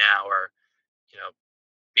treatments right now are, you know,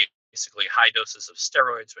 basically high doses of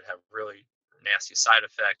steroids would have really nasty side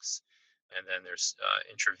effects. And then there's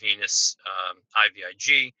intravenous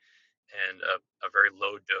IVIG and a very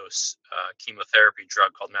low dose chemotherapy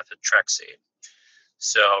drug called methotrexate.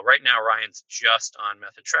 So right now, Ryan's just on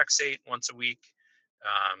methotrexate once a week.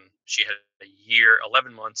 She had a year,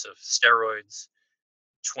 11 months of steroids,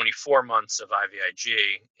 24 months of IVIG,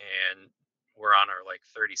 and we're on our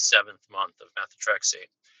 37th month of methotrexate.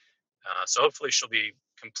 So hopefully she'll be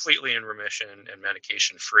completely in remission and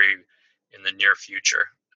medication free in the near future.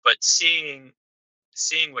 But seeing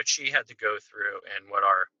what she had to go through and what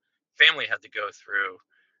our family had to go through,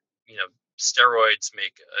 steroids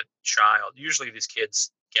make a child, usually these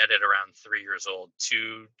kids get it around 3 years old.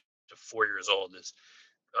 2 to 4 years old is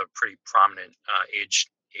a pretty prominent age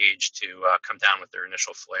to come down with their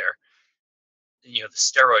initial flare. The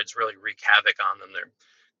steroids really wreak havoc on them. They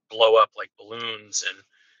blow up like balloons, and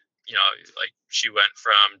like she went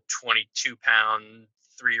from 22-pound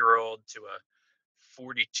 3-year-old to a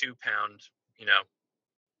 42-pound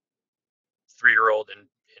 3-year-old in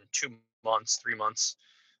 2 months, 3 months,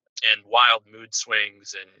 and wild mood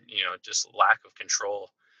swings, and just lack of control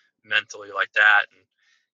mentally like that.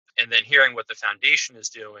 And then hearing what the foundation is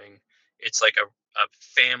doing, it's like a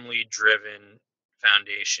family driven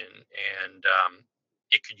foundation, and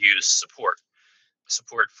it could use support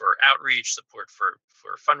for outreach, support for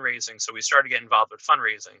fundraising. So we started getting involved with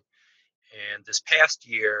fundraising. And this past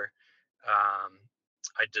year,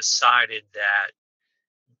 I decided that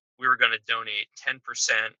we were going to donate 10%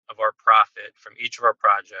 of our profit from each of our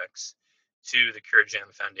projects to the Cure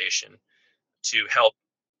JM Foundation to help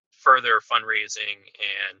further fundraising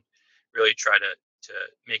and really try to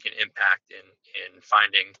make an impact in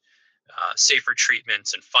finding safer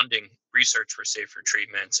treatments and funding research for safer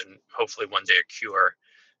treatments, and hopefully one day a cure.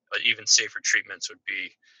 But even safer treatments would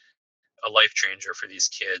be a life changer for these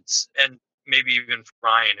kids, and maybe even for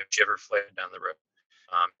Ryan if she ever flared down the road.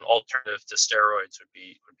 An alternative to steroids would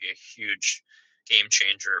be a huge game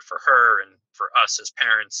changer for her and for us as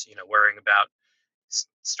parents. Worrying about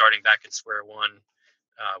starting back at square one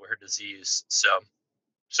with her disease. So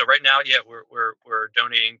right now, yeah, we're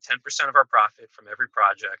donating 10% of our profit from every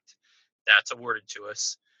project that's awarded to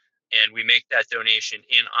us, and we make that donation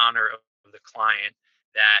in honor of the client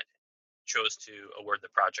that chose to award the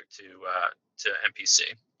project to MPC.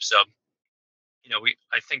 So,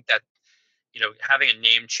 I think that having a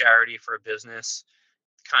named charity for a business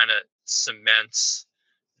kind of cements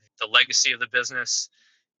the legacy of the business.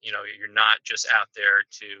 You're not just out there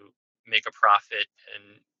to make a profit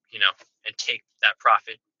and and take that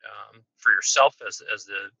profit for yourself as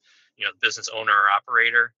the business owner or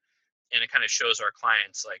operator. And it kind of shows our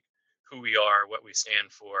clients like who we are, what we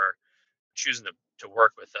stand for. Choosing to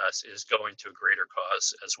work with us is going to a greater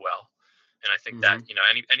cause as well. And I think that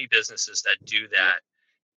any businesses that do that,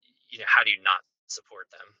 how do you not support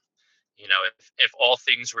them? If all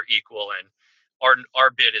things were equal and our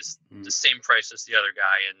bid is the same price as the other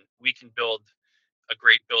guy, and we can build a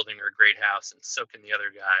great building or a great house, and so can the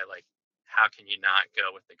other guy, like how can you not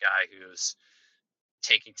go with the guy who's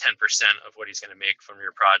taking 10% of what he's going to make from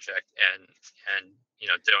your project and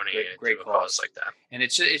donate it to a cause like that? And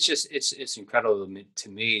it's incredible to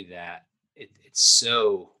me that it's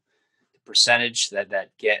so, the percentage that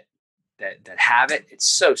have it, it's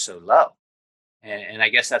so low, and I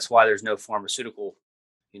guess that's why there's no pharmaceutical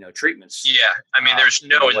treatments. Yeah, I mean, there's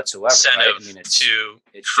no whatsoever, incentive right? I mean, to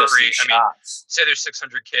just these shots. Say there's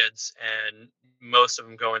 600 kids and most of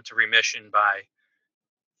them go into remission by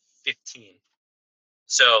 15.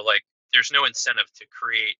 So there's no incentive to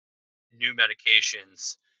create new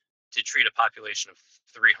medications to treat a population of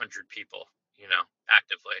 300 people,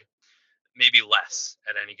 actively, maybe less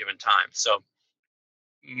at any given time. So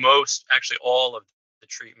actually all of the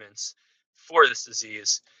treatments for this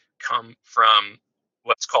disease come from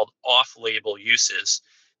what's called off-label uses,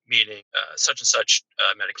 meaning such and such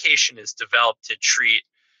medication is developed to treat,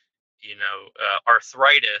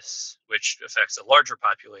 arthritis, which affects a larger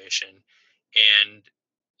population, and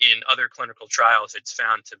in other clinical trials, it's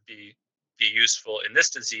found to be useful in this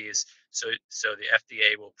disease. So the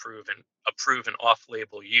FDA will approve an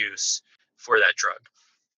off-label use for that drug.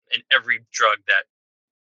 And every drug that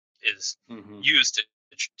is used to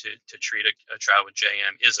treat a child with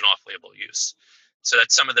JM is an off-label use. So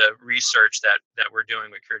that's some of the research that we're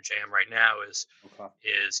doing with Cure JM right now is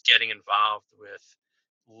getting involved with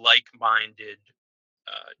like-minded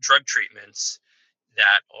drug treatments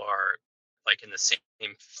that are like in the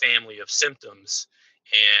same family of symptoms,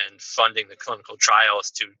 and funding the clinical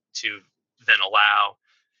trials to then allow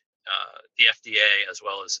the FDA as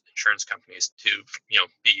well as insurance companies to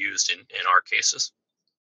be used in our cases.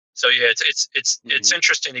 So yeah, it's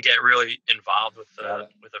interesting to get really involved with a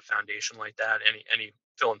foundation like that, any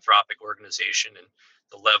philanthropic organization, and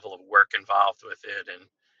the level of work involved with it, and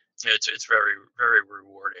it's very, very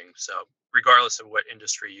rewarding. So regardless of what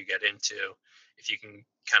industry you get into, if you can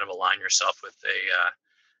kind of align yourself with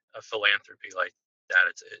a philanthropy like that,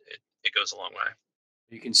 it goes a long way. Are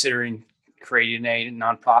you considering creating a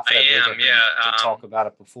nonprofit? I am, yeah. To talk about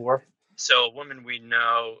it before. So a woman we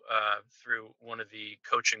know through one of the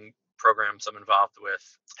coaching programs I'm involved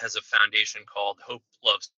with has a foundation called Hope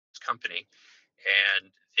Loves Company,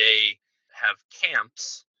 and they have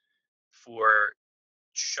camps for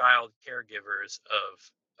child caregivers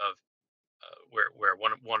of where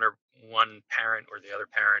one parent or the other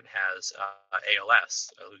parent has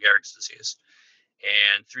ALS, Lou Gehrig's disease.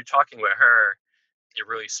 And through talking with her, it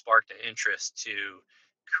really sparked an interest to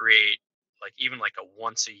create even a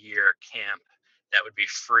once a year camp that would be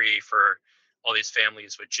free for all these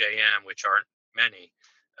families with JM, which aren't many,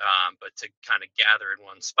 but to kind of gather in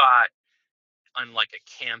one spot, unlike a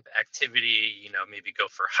camp activity, maybe go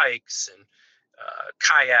for hikes and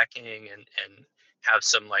kayaking, and have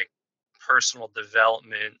some personal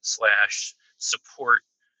development / support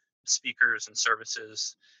speakers and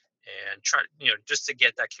services, and try just to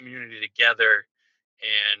get that community together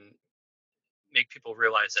and make people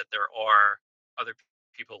realize that there are other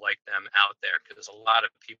people like them out there, because a lot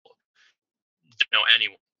of people don't know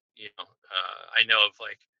anyone. I know of 5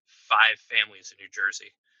 families in New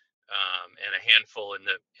Jersey, and a handful in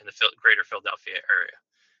the greater Philadelphia area,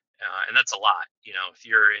 and that's a lot. If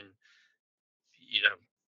you're in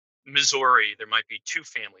Missouri, there might be 2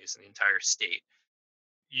 families in the entire state.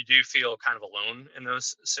 You do feel kind of alone in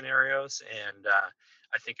those scenarios, and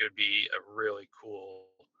I think it would be a really cool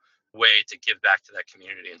way to give back to that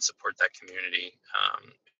community and support that community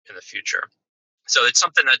in the future. So it's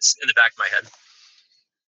something that's in the back of my head.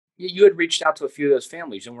 You had reached out to a few of those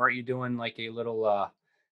families, and weren't you doing a little?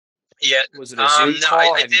 Yeah, was it a Zoom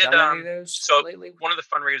call? Have you done any of those so lately? One of the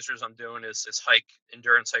fundraisers I'm doing is this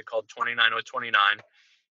endurance hike called 29029.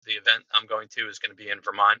 The event I'm going to is going to be in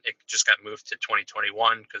Vermont. It just got moved to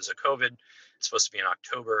 2021 because of COVID. It's supposed to be in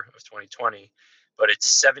October of 2020, but it's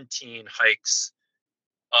 17 hikes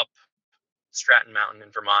up Stratton Mountain in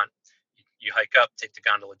Vermont. You hike up, take the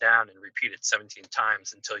gondola down, and repeat it 17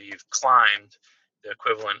 times until you've climbed the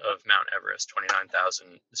equivalent of Mount Everest,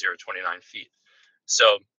 29,029 feet.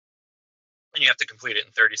 So, and you have to complete it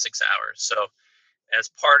in 36 hours. So, as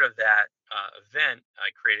part of that event, I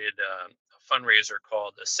created a fundraiser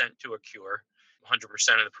called Ascent to a Cure.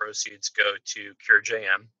 100% of the proceeds go to Cure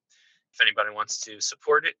JM. If anybody wants to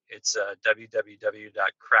support it, it's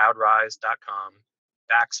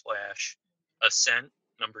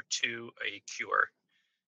www.crowdrise.com/ascent2a-cure.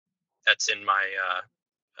 That's in my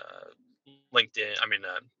LinkedIn,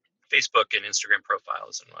 Facebook and Instagram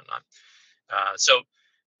profiles and whatnot. So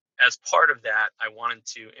as part of that, I wanted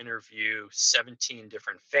to interview 17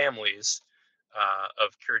 different families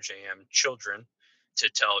of Cure JM children to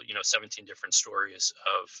tell 17 different stories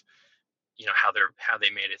of how they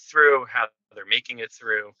made it through, how they're making it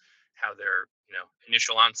through, how their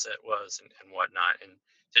initial onset was, and whatnot, and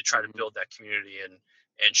to try to build that community and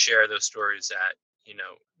share those stories that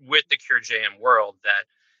with the Cure JM world, that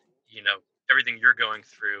everything you're going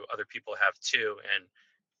through, other people have too, and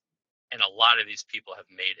a lot of these people have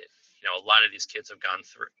made it. A lot of these kids have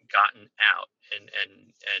gotten out and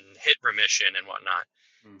hit remission and whatnot.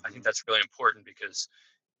 I think that's really important, because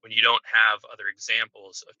when you don't have other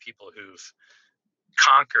examples of people who've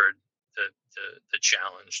conquered the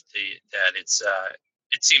challenge, that it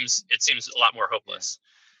seems a lot of hopeless.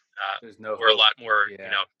 There's no or hope. A lot more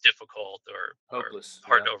Yeah. Difficult or Hopeless,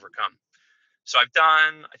 hard to overcome. So I've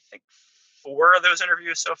done, I think, 4 of those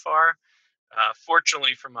interviews so far.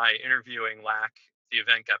 Fortunately for my interviewing lack, the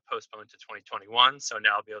event got postponed to 2021, so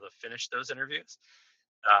now I'll be able to finish those interviews.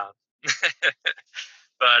 But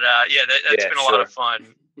that's been a lot of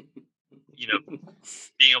fun.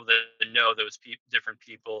 Being able to know those different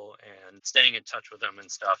people and staying in touch with them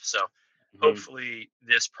and stuff. So hopefully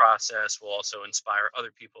this process will also inspire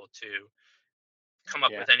other people to come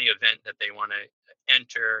up Yeah. with any event that they want to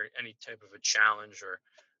enter, any type of a challenge or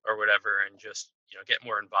whatever, and just get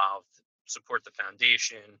more involved, support the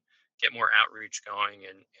foundation, get more outreach going,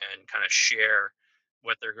 and kind of share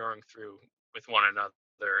what they're going through with one another,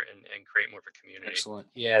 and create more of a community. Excellent.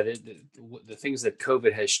 Yeah, the things that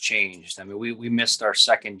COVID has changed. I mean, we missed our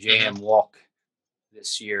second Mm-hmm. JM walk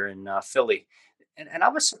this year in Philly, and I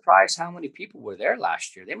was surprised how many people were there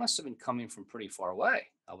last year. They must have been coming from pretty far away,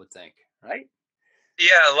 I would think, right?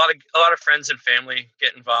 Yeah, a lot of friends and family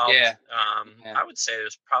get involved. Yeah, yeah, I would say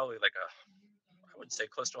there's probably I would say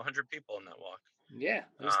close to 100 people in that walk. yeah.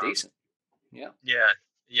 It was Um, decent. Yeah. yeah,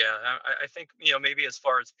 yeah. I think maybe as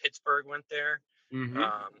far as Pittsburgh went there, Mm-hmm.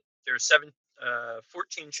 um, there's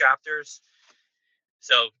 14 chapters.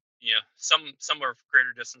 So some are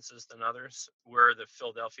greater distances than others. We're the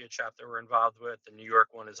Philadelphia chapter we're involved with. The New York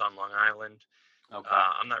one is on Long Island. Okay.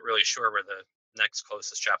 I'm not really sure where the next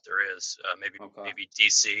closest chapter is. Okay. Maybe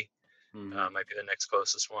DC Mm-hmm. might be the next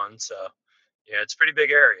closest one. So yeah, it's a pretty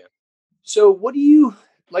big area. So, what do you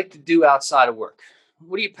like to do outside of work?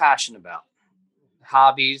 What are you passionate about?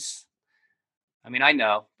 Hobbies? I mean, I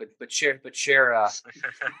know, but share and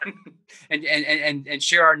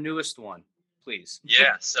share our newest one, please.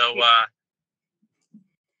 Yeah. So I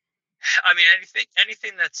mean,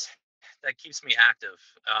 anything that keeps me active.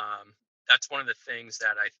 That's one of the things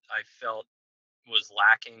that I felt was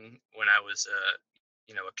lacking when I was a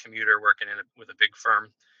commuter working with a big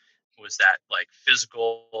firm, was that like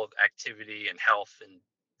physical activity and health and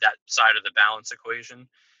that side of the balance equation.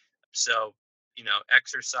 So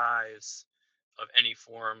exercise of any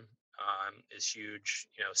form is huge.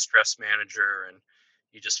 Stress manager, and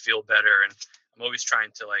you just feel better. And I'm always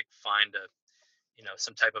trying to like find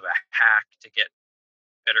some type of a hack to get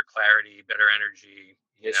better clarity, better energy.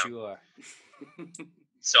 Yes, you are.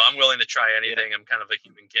 So I'm willing to try Yeah. anything. I'm kind of a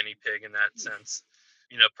human guinea pig in that sense.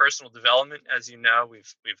 Personal development, as you know,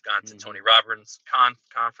 we've gone to Tony Robbins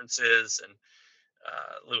conferences and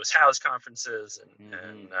Lewis Howes conferences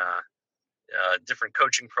and different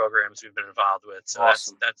coaching programs we've been involved with. So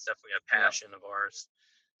Awesome. that's definitely a passion of ours,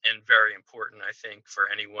 and very important, I think, for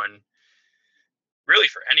anyone, really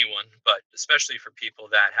for anyone, but especially for people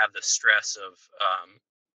that have the stress of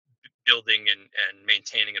building and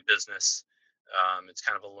maintaining a business. It's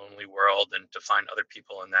kind of a lonely world, and to find other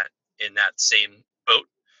people in that same boat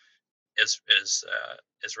is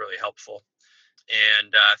really helpful.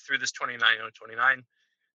 And through this 29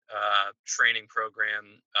 training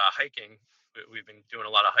program, hiking, we've been doing a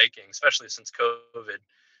lot of hiking, especially since COVID.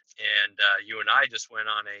 And you and I just went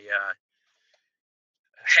on a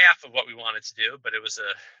half of what we wanted to do, but it was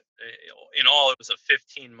in all, it was a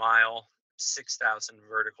 15-mile, 6,000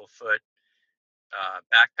 vertical foot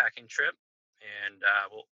backpacking trip. And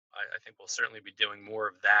I think we'll certainly be doing more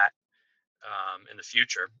of that in the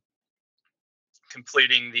future.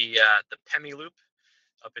 Completing the Pemi Loop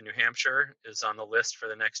up in New Hampshire is on the list for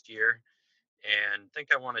the next year. And I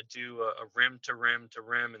think I want to do a rim to rim to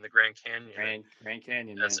rim in the Grand Canyon. Grand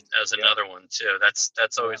Canyon, as another one too.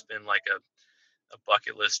 That's always been like a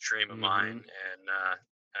bucket list dream of mine, and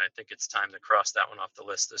I think it's time to cross that one off the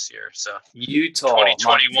list this year. So Utah,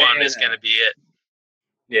 2021 Montana is going to be it.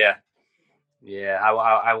 Yeah, I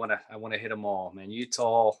want to hit them all, man.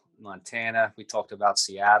 Utah, Montana. We talked about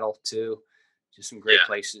Seattle too. Just some great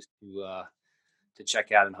places to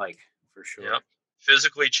check out and hike for sure. Yep.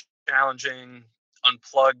 Physically challenging,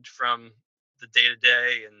 unplugged from the day to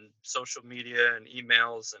day and social media and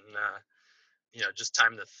emails, and just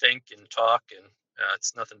time to think and talk, and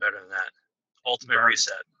it's nothing better than that. Ultimate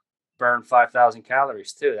reset. Burn 5,000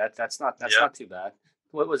 calories too. That's not too bad.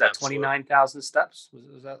 What was that? 29,000 steps?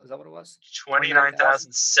 Is that what it was?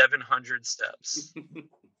 29,700 steps.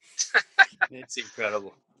 It's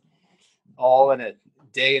incredible. All in a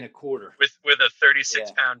day and a quarter. With a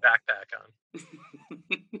 36-pound backpack on.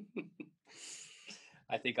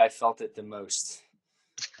 I think I felt it the most.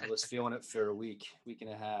 I was feeling it for a week and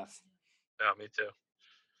a half. Oh, me too.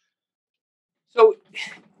 So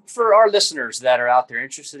for our listeners that are out there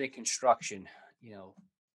interested in construction,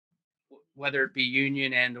 whether it be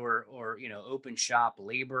union and or open shop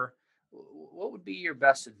labor, what would be your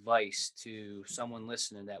best advice to someone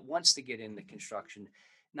listening that wants to get into construction,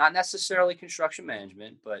 not necessarily construction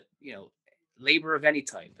management, but labor of any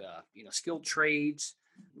type, skilled trades?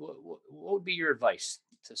 What would be your advice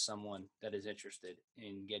to someone that is interested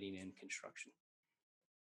in getting in construction?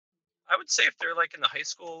 I would say if they're like in the high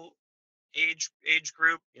school age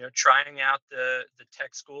group, trying out the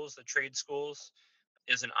tech schools, the trade schools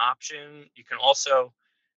is an option. You can also,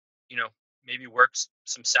 maybe work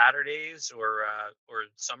some Saturdays or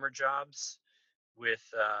summer jobs with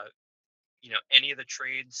any of the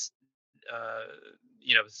trades,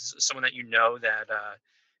 someone that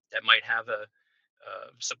that might have a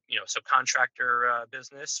subcontractor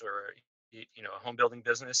business, or a home building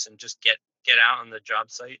business, and just get out on the job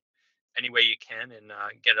site any way you can, and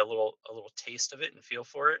get a little taste of it and feel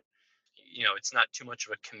for it. It's not too much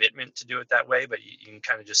of a commitment to do it that way, but you can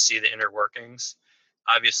kind of just see the inner workings.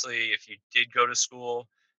 Obviously, if you did go to school,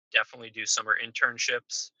 definitely do summer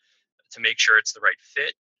internships to make sure it's the right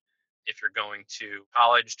fit. If you're going to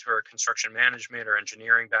college for a construction management or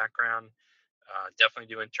engineering background,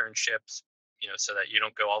 definitely do internships, so that you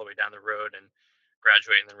don't go all the way down the road and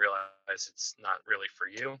graduate and then realize it's not really for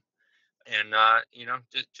you. And,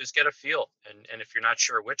 just get a feel. And if you're not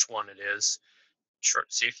sure which one it is,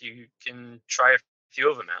 see if you can try a few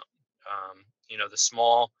of them out. The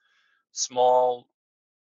small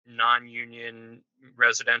non-union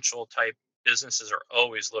residential type businesses are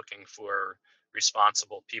always looking for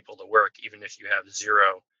responsible people to work. Even if you have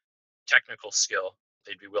zero technical skill,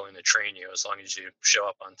 they'd be willing to train you as long as you show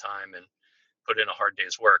up on time and put in a hard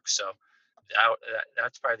day's work. So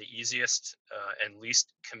that's probably the easiest and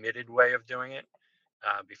least committed way of doing it,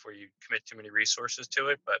 before you commit too many resources to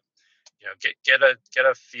it. But get a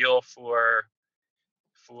feel for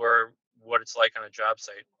what it's like on a job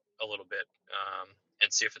site a little bit,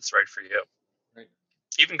 and see if it's right for you. Right.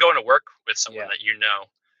 Even going to work with someone that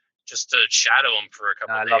just to shadow them for a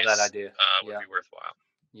couple of days. I love that idea. Would be worthwhile.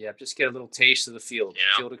 Yeah, just get a little taste of the field,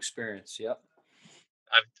 field experience. Yep.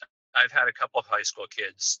 I've had a couple of high school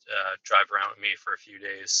kids drive around with me for a few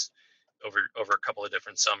days over a couple of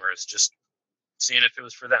different summers, just seeing if it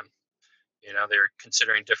was for them. They're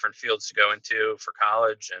considering different fields to go into for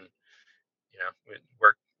college, and we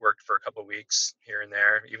worked for a couple of weeks here and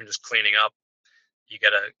there, even just cleaning up. You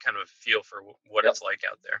get a kind of a feel for what it's like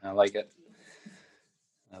out there. I like it.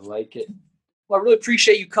 Well, I really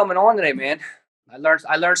appreciate you coming on today, man. I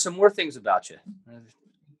learned some more things about you.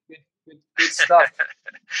 Good stuff.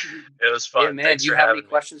 It was fun. Yeah, man. Do you have any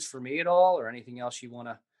questions for me at all, or anything else you want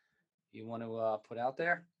to put out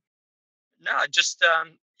there? No, just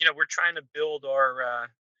we're trying to build our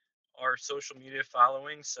social media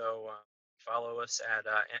following. So follow us at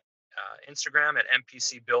Instagram at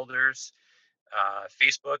MPC Builders,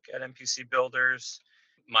 Facebook at MPC Builders.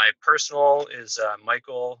 My personal is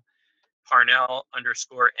Michael Parnell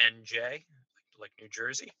 _NJ, like New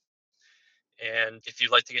Jersey. And if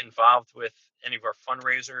you'd like to get involved with any of our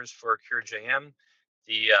fundraisers for Cure JM,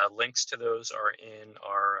 the links to those are in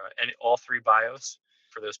all three bios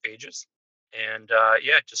for those pages. And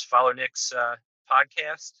just follow Nick's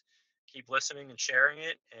podcast. Keep listening and sharing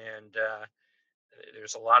it. And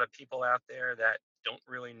there's a lot of people out there that don't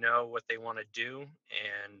really know what they want to do.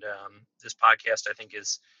 And this podcast, I think,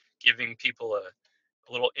 is giving people a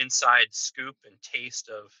little inside scoop and taste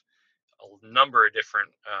of a number of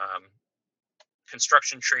different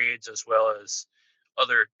construction trades, as well as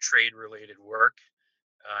other trade related work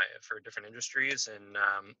for different industries. And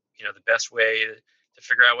the best way to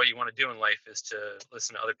figure out what you want to do in life is to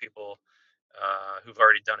listen to other people who've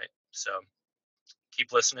already done it. So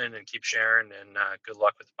keep listening and keep sharing, and good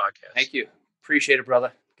luck with the podcast. Thank you. Appreciate it,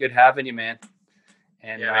 brother. Good having you, man.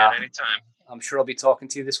 And man, anytime. I'm sure I'll be talking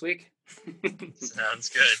to you this week. Sounds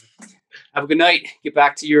good. Have a good night. Get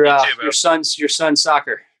back to your son's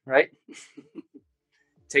soccer, right?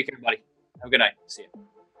 Take care, buddy. Have a good night. See you.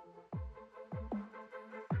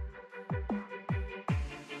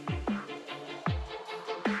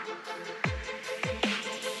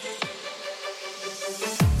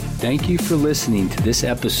 Thank you for listening to this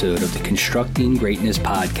episode of the Constructing Greatness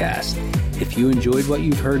podcast. If you enjoyed what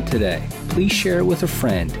you've heard today, please share it with a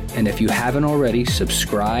friend. And if you haven't already,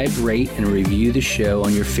 subscribe, rate, and review the show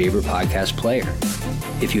on your favorite podcast player.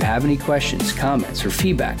 If you have any questions, comments, or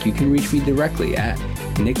feedback, you can reach me directly at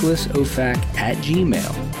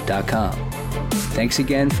nicholasofac@gmail.com. Thanks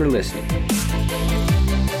again for listening.